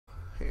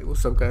Hey,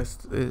 what's up, guys?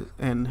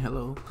 And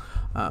hello.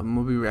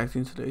 We'll be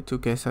reacting today to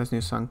KSI's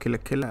new song Killa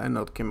Killa. I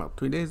know it came out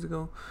 3 days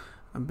ago.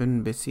 I've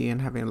been busy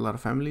and having a lot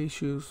of family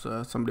issues.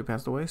 Somebody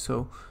passed away,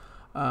 so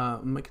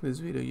making this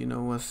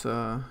video, was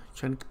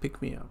trying to pick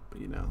me up.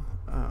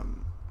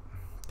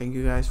 Thank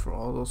you guys for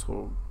all those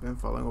who have been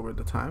following over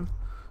the time.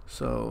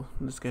 So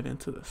let's get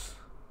into this.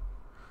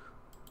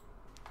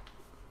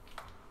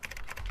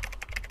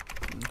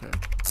 Okay.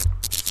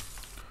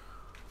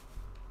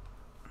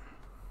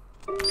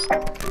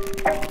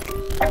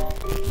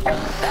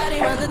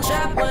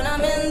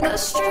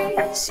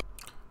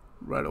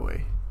 Right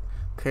away,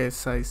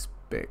 KSI's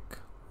big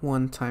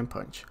one-time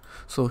punch.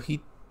 So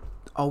he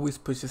always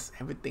pushes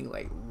everything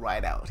like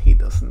right out. He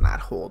does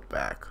not hold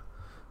back.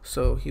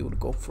 So he would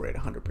go for it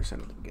 100%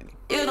 at the beginning.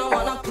 You don't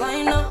wanna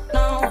play, no.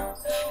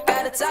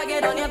 Got a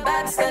target on your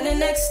back standing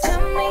next to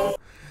me.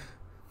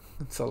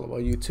 It's all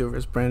about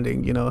YouTubers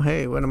branding.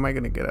 Hey, when am I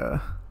gonna get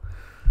a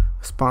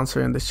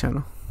sponsor in this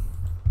channel?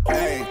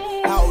 Hey,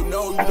 how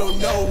no, you don't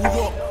know who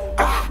you're.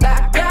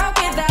 That girl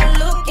with that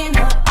look in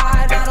her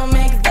eye, that'll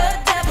make the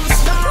devil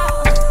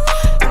stop.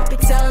 Don't be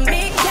telling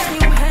me,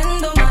 can you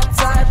handle my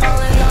type?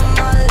 Falling on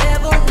my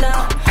level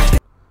now.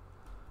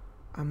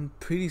 I'm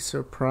pretty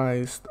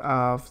surprised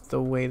of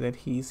the way that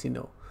he's,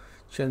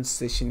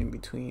 transitioning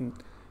between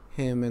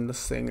him and the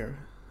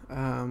singer.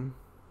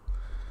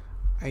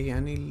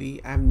 Ayani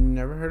Lee, I've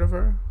never heard of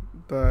her,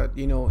 but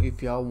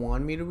if y'all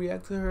want me to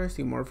react to her,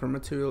 see more of her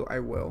material, I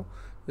will.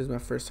 This is my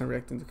first time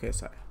reacting to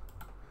KSI.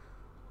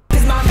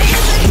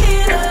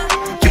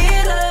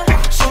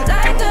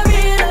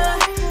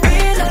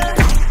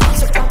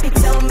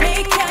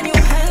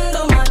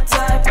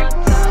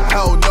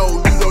 Hell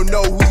no, you don't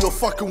know who you're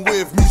fucking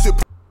with. Music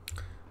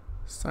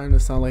Starting to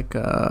sound like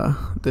a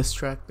diss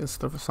track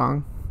instead of a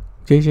song,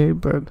 JJ,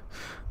 but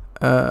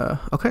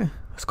okay,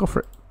 let's go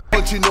for it.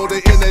 Don't you know the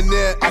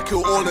internet? I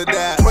kill all of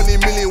that. 20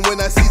 million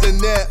when I see the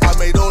net, I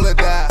made all of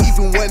that.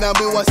 Even when I'm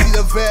ill, I see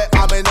the vet,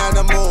 I'm an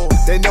animal.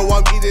 They know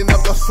I'm eating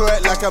up the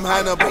threat like I'm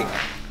Hannibal.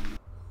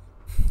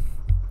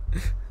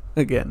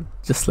 Again,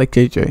 just like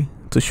JJ,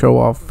 to show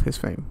off his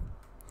fame.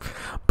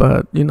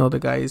 But the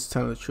guy is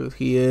telling the truth.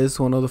 He is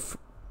one of the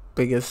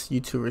biggest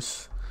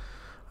YouTubers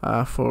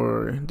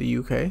for the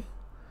UK,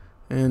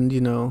 and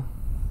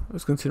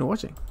let's continue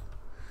watching.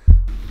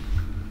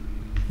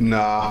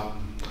 Nah,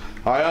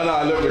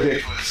 I look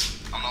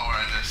ridiculous. I'm not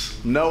wearing this.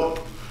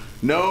 Nope.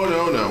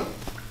 No.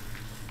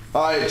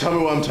 Alright, tell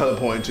me what I'm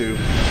teleporting to.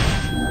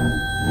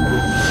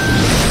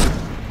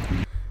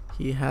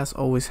 He has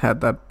always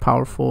had that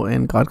powerful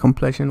and God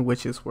complexion,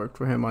 which has worked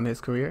for him on his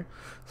career.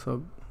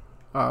 So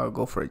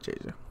go for it,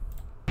 JJ.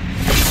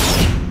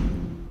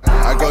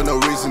 I got no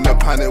reason to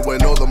panic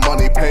when all the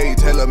money paid.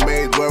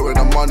 Tailor-made, wearing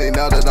the money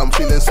now that I'm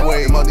feeling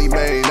sway. Money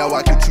made, now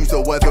I can choose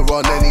the weather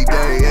on any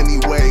day.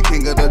 Anyway,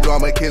 king of the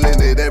drama, killing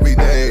it every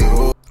day.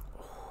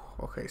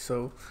 Okay,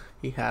 so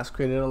he has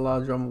created a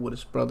lot of drama with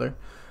his brother,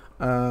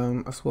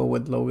 as well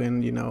with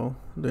Logan.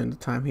 During the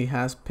time, he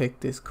has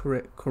picked this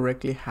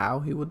correctly how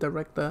he would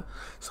direct that,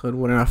 so it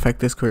wouldn't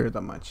affect his career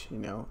that much,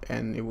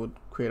 and it would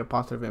create a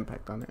positive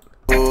impact on it.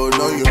 Oh,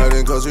 no, you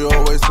hurting cause you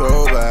always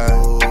throw back.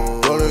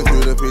 Rolling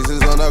through the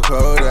pieces on the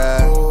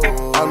Kodak.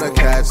 I'm the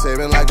cat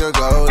saving like a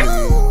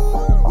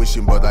goalie.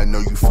 Wishing, but I know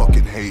you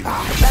fucking hate me.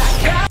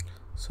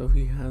 So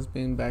he has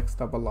been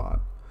backstabbed a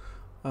lot.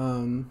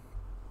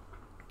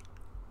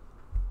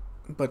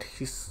 But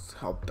he's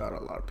helped out a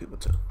lot of people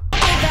too.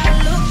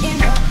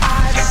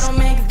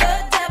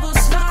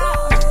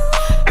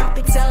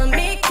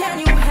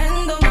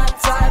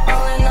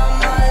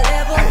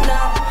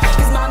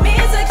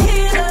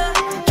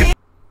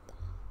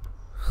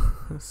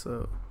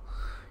 So,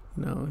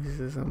 he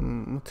says,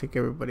 I'm gonna take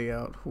everybody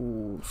out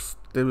who's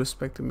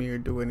disrespecting me or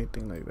do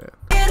anything like that.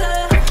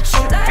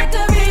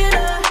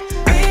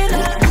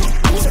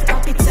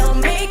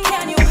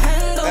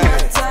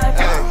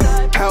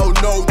 Hell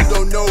no, you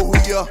don't know who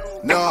you're.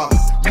 Nah,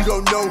 you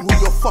don't know who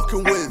you're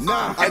fucking with.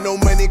 Nah, I know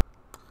many.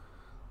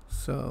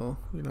 So,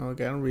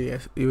 again,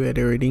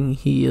 reiterating,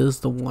 he is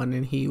the one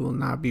and he will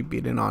not be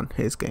beaten on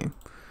his game.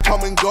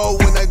 Come and go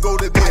when I go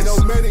to this. I know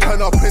many.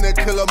 Turn up in a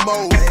killer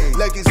mode,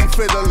 legacy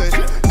fiddling.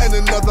 And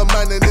another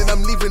man and then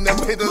I'm leaving them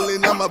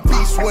piddling. I'm a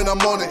beast when I'm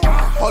on it,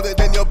 harder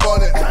than your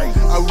bonnet. I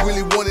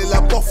really want it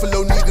like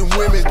Buffalo needing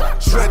women,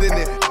 shredding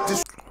it.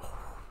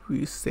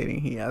 He's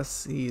stating he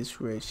is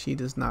rich. He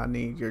does not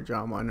need your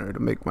drama in order to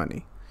make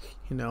money.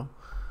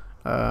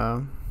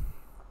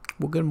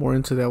 We'll get more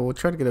into that. We'll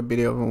try to get a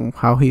video of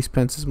how he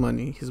spends his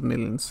money, his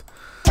millions.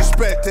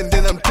 Respect and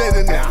then I'm dead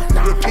in it.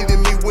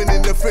 Repeating me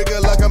winning the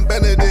figure like I'm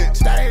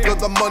Benedict. Got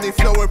the money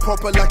flowing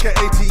proper like an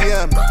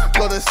ATM.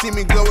 Gotta see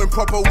me glowing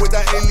proper with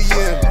that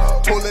alien.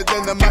 Taller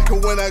than the Mac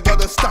when I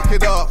gotta stack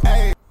it up.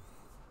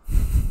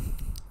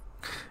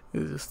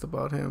 It's just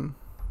about him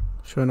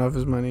showing off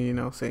his money,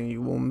 saying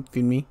you won't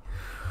feed me.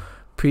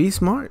 Pretty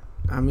smart.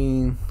 I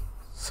mean,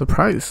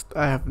 surprised.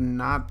 I have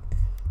not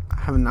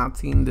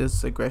seen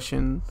this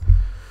aggression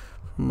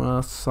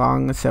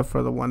song except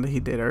for the one that he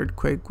did,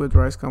 Earthquake, with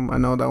Rice Gum. I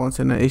know that one's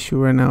in an issue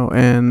right now,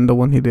 and the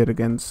one he did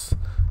against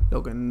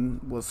Logan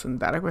wasn't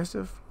that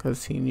aggressive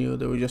because he knew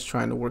they were just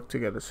trying to work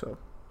together. So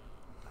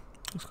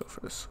let's go for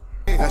this.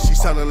 Now she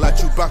sounding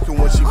like you backing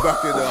when she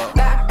back it up.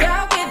 That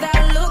girl with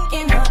that look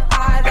in her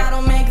eye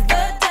that'll make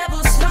the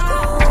devil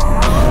smile.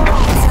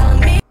 Tell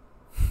me,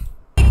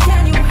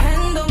 can you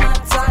handle my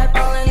type?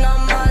 Falling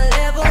on my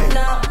level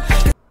now.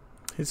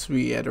 It's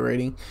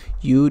reiterating,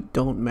 you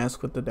don't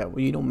mess with the devil.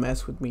 You don't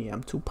mess with me.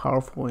 I'm too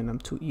powerful and I'm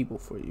too evil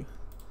for you.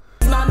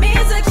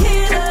 Mommy's a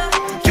killer,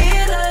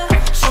 killer.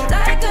 She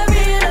like a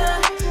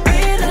reader.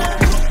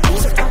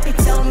 So papi,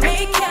 tell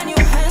me, can you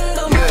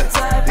handle my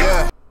type?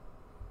 Yeah.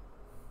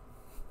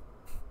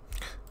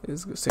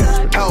 It's good.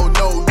 Hell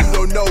no, you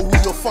don't know who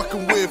you're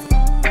fucking with.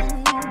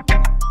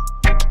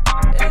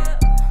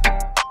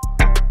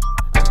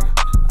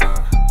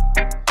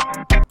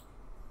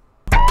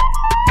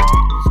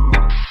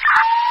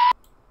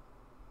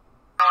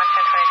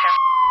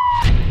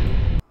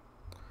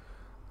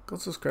 Go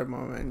subscribe, my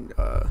man.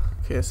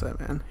 KSI,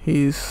 man.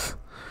 He's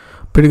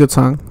pretty good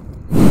song.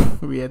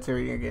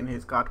 Reiterating again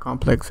his God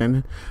complex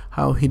and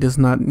how he does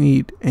not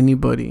need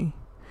anybody,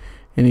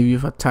 and if you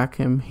attack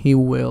him, he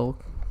will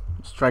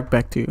strike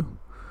back to you.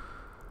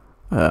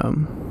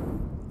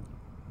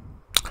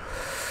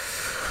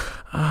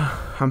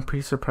 I'm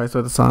pretty surprised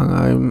with the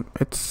song.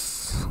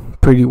 It's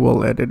pretty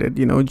well edited.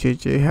 You know,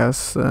 JJ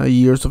has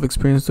years of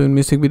experience doing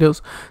music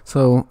videos,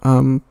 so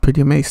I'm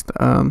pretty amazed.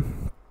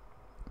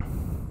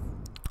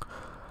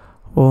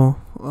 Well,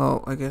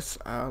 I guess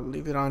I'll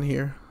leave it on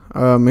here.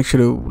 Make sure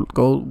to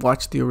go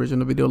watch the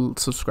original video,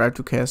 subscribe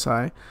to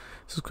KSI,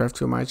 subscribe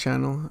to my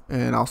channel,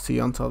 and I'll see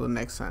you until the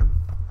next time.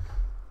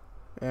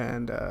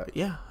 And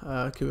yeah,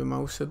 keep in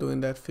mind we're still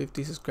doing that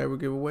 50 subscriber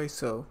giveaway,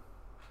 so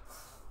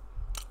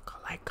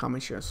like,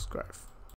 comment, share, subscribe.